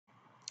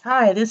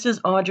Hi, this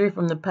is Audrey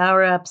from the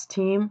PowerApps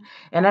team,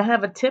 and I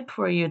have a tip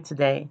for you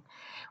today.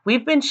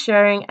 We've been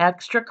sharing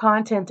extra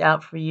content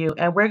out for you,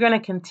 and we're going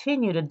to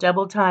continue to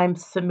double time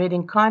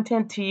submitting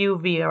content to you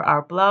via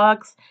our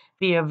blogs,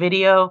 via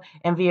video,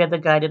 and via the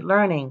guided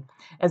learning,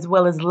 as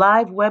well as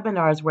live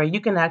webinars where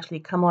you can actually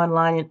come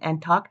online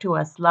and talk to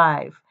us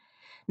live.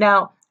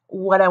 Now,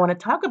 what I want to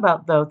talk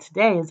about though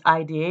today is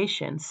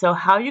ideation. So,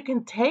 how you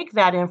can take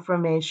that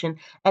information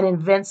and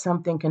invent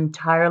something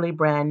entirely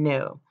brand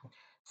new.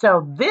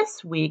 So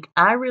this week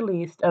I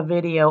released a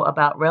video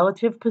about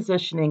relative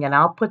positioning, and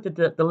I'll put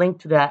the link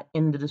to that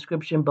in the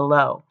description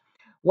below.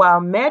 While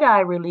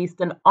Mehdi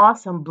released an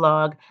awesome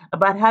blog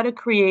about how to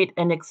create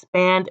an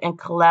expand and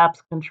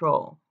collapse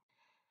control.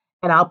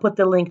 And I'll put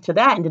the link to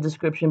that in the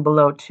description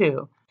below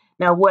too.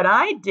 Now, what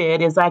I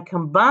did is I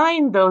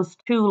combined those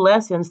two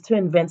lessons to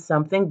invent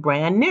something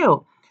brand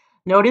new.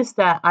 Notice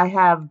that I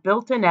have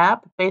built an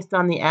app based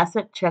on the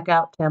asset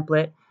checkout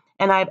template,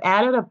 and I've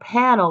added a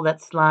panel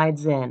that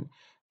slides in.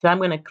 So I'm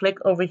going to click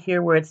over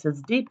here where it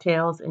says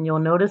details, and you'll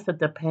notice that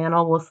the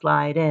panel will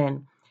slide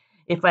in.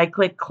 If I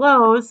click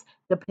close,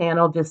 the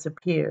panel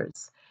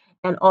disappears.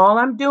 And all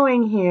I'm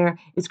doing here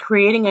is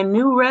creating a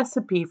new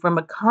recipe from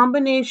a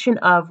combination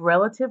of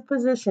relative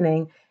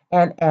positioning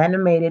and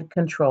animated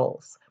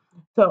controls.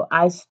 So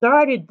I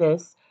started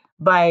this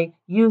by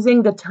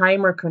using the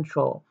timer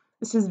control.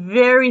 This is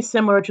very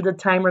similar to the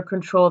timer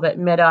control that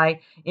Mehdi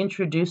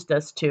introduced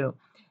us to.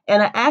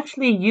 And I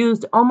actually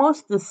used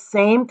almost the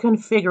same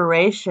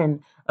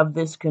configuration of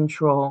this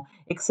control,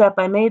 except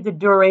I made the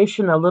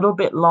duration a little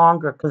bit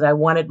longer because I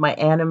wanted my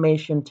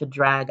animation to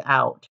drag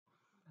out.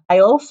 I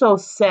also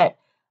set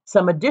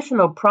some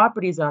additional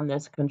properties on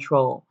this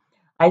control.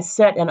 I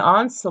set an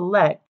on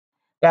select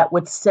that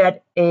would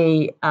set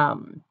a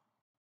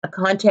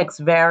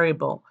context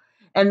variable.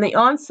 And the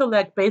on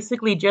select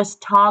basically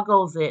just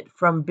toggles it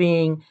from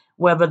being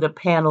whether the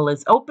panel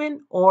is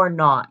open or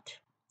not,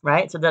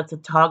 right? So that's a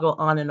toggle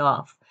on and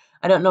off.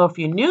 I don't know if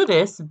you knew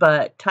this,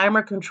 but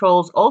timer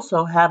controls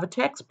also have a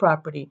text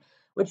property,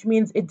 which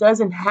means it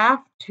doesn't have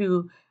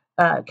to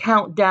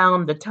count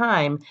down the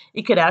time.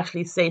 It could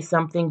actually say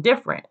something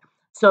different.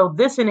 So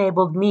this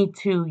enabled me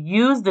to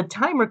use the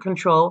timer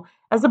control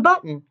as a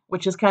button,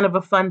 which is kind of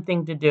a fun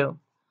thing to do.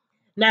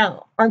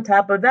 Now, on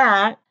top of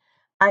that,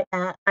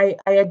 I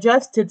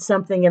adjusted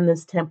something in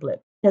this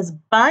template because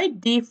by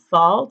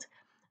default,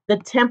 the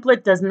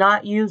template does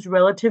not use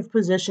relative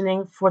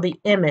positioning for the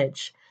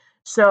image.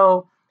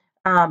 So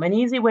an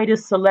easy way to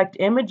select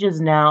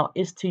images now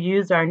is to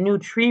use our new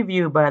tree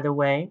view, by the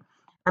way.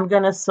 I'm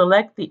going to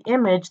select the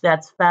image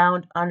that's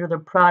found under the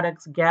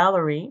products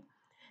gallery.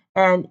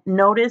 And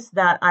notice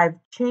that I've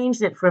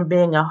changed it from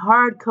being a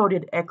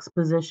hard-coded X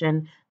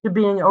position to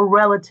being a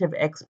relative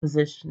X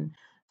position.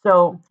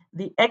 So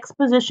the X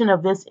position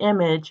of this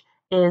image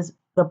is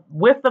the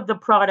width of the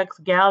products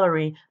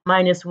gallery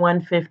minus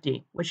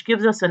 150, which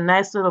gives us a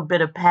nice little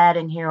bit of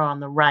padding here on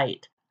the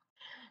right.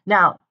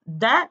 Now,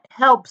 that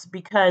helps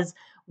because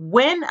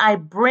when I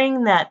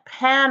bring that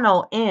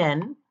panel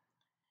in,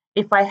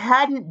 if I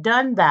hadn't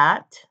done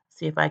that,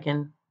 see if I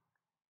can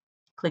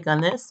click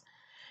on this.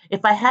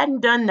 If I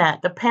hadn't done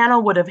that, the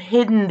panel would have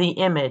hidden the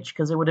image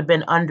because it would have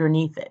been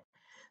underneath it.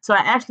 So I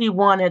actually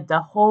wanted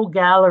the whole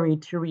gallery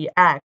to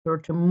react or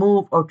to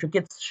move or to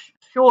get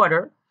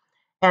shorter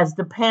as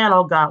the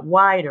panel got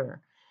wider.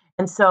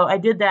 And so I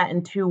did that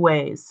in two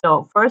ways.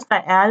 So first I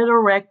added a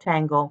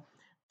rectangle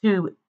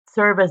to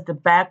serve as the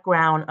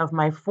background of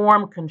my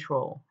form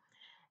control.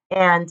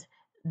 And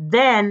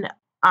then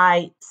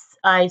I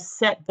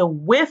set the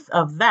width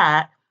of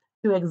that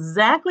to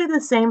exactly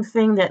the same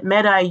thing that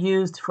Mehdi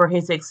used for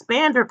his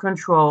expander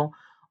control,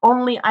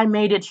 only I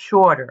made it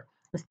shorter.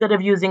 Instead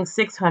of using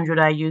 600,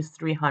 I used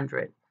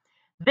 300.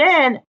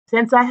 Then,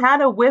 since I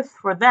had a width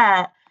for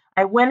that,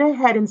 I went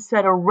ahead and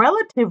set a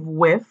relative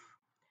width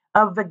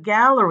of the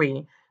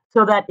gallery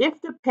so that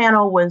if the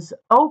panel was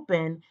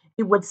open,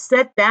 it would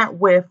set that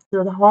width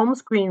to the home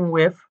screen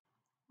width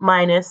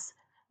minus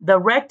the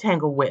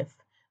rectangle width,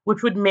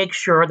 which would make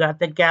sure that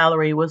the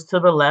gallery was to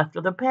the left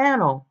of the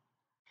panel.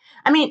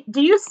 I mean,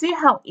 do you see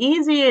how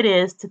easy it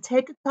is to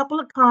take a couple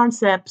of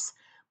concepts,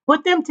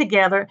 put them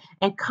together,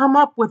 and come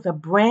up with a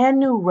brand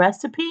new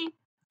recipe?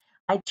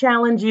 I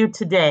challenge you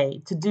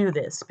today to do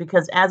this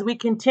because as we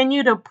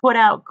continue to put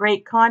out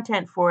great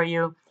content for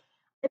you,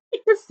 I'd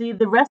like to see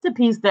the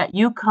recipes that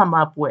you come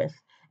up with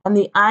and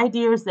the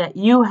ideas that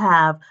you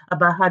have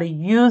about how to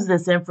use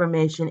this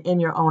information in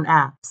your own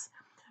apps.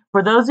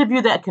 For those of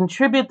you that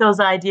contribute those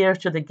ideas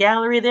to the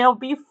gallery, there'll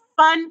be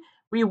fun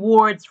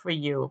rewards for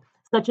you,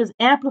 such as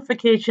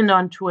amplification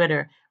on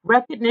Twitter,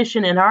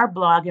 recognition in our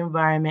blog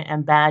environment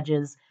and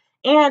badges,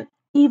 and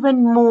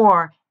even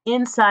more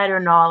insider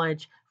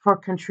knowledge for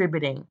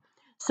contributing.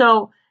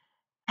 So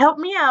help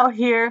me out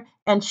here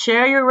and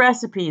share your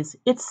recipes.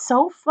 It's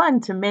so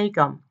fun to make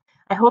them.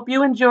 I hope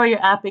you enjoy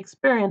your app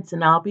experience,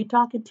 and I'll be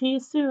talking to you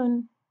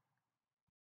soon.